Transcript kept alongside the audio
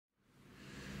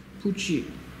Poochie.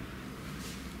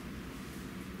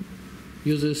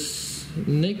 You're the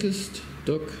nakedest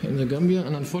dog in the Gambia,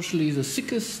 and unfortunately the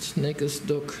sickest, nakedest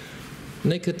dog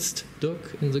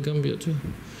in the Gambia too.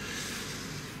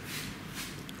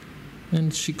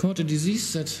 And she caught a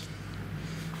disease that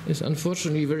is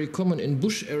unfortunately very common in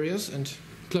bush areas. And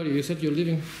Claudia, you said you're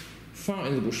living far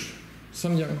in the bush,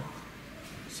 Sanyang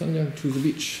to the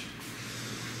beach.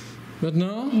 But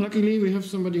now, luckily, we have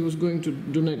somebody who's going to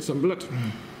donate some blood.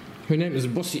 Her name is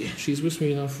Bossy. She's with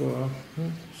me now for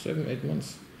 7-8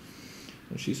 months.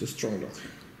 And she's a strong dog.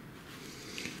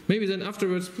 Maybe then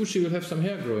afterwards, Poochie will have some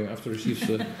hair growing after he receives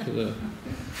the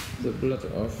blood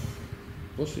of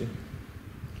Bossy.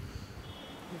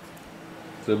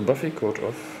 The buffy coat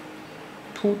of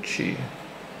Poochie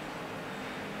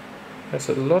has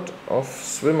a lot of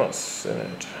swimmers in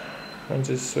it. And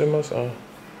these swimmers are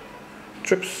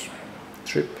Tryps,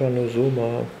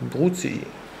 Trypanosoma, brucei,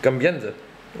 Gambiense.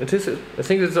 It is, I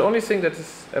think it's the only thing that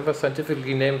is ever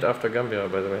scientifically named after Gambia,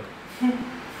 by the way. The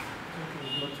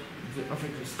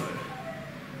African style.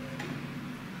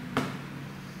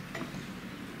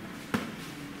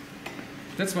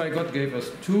 That's why God gave us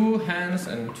 2 hands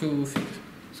and 2 feet,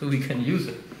 so we can use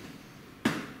it.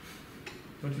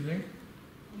 What do you think?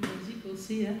 Magique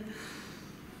aussi, hein?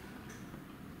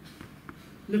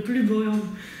 Le plus beau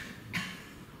homme.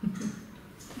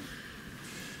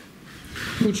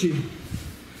 Poochie,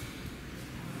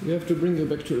 we have to bring you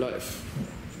back to life.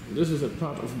 This is a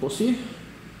part of Bossy,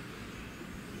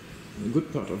 a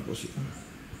good part of Bossy.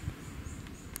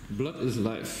 Blood is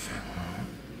life.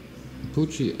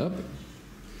 Poochie up,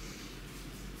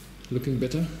 looking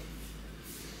better.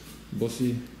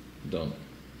 Bossy down.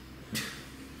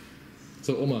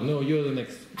 So Oma, no, you're the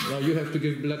next. Now you have to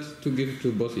give blood to give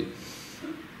to Bossy.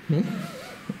 Hmm?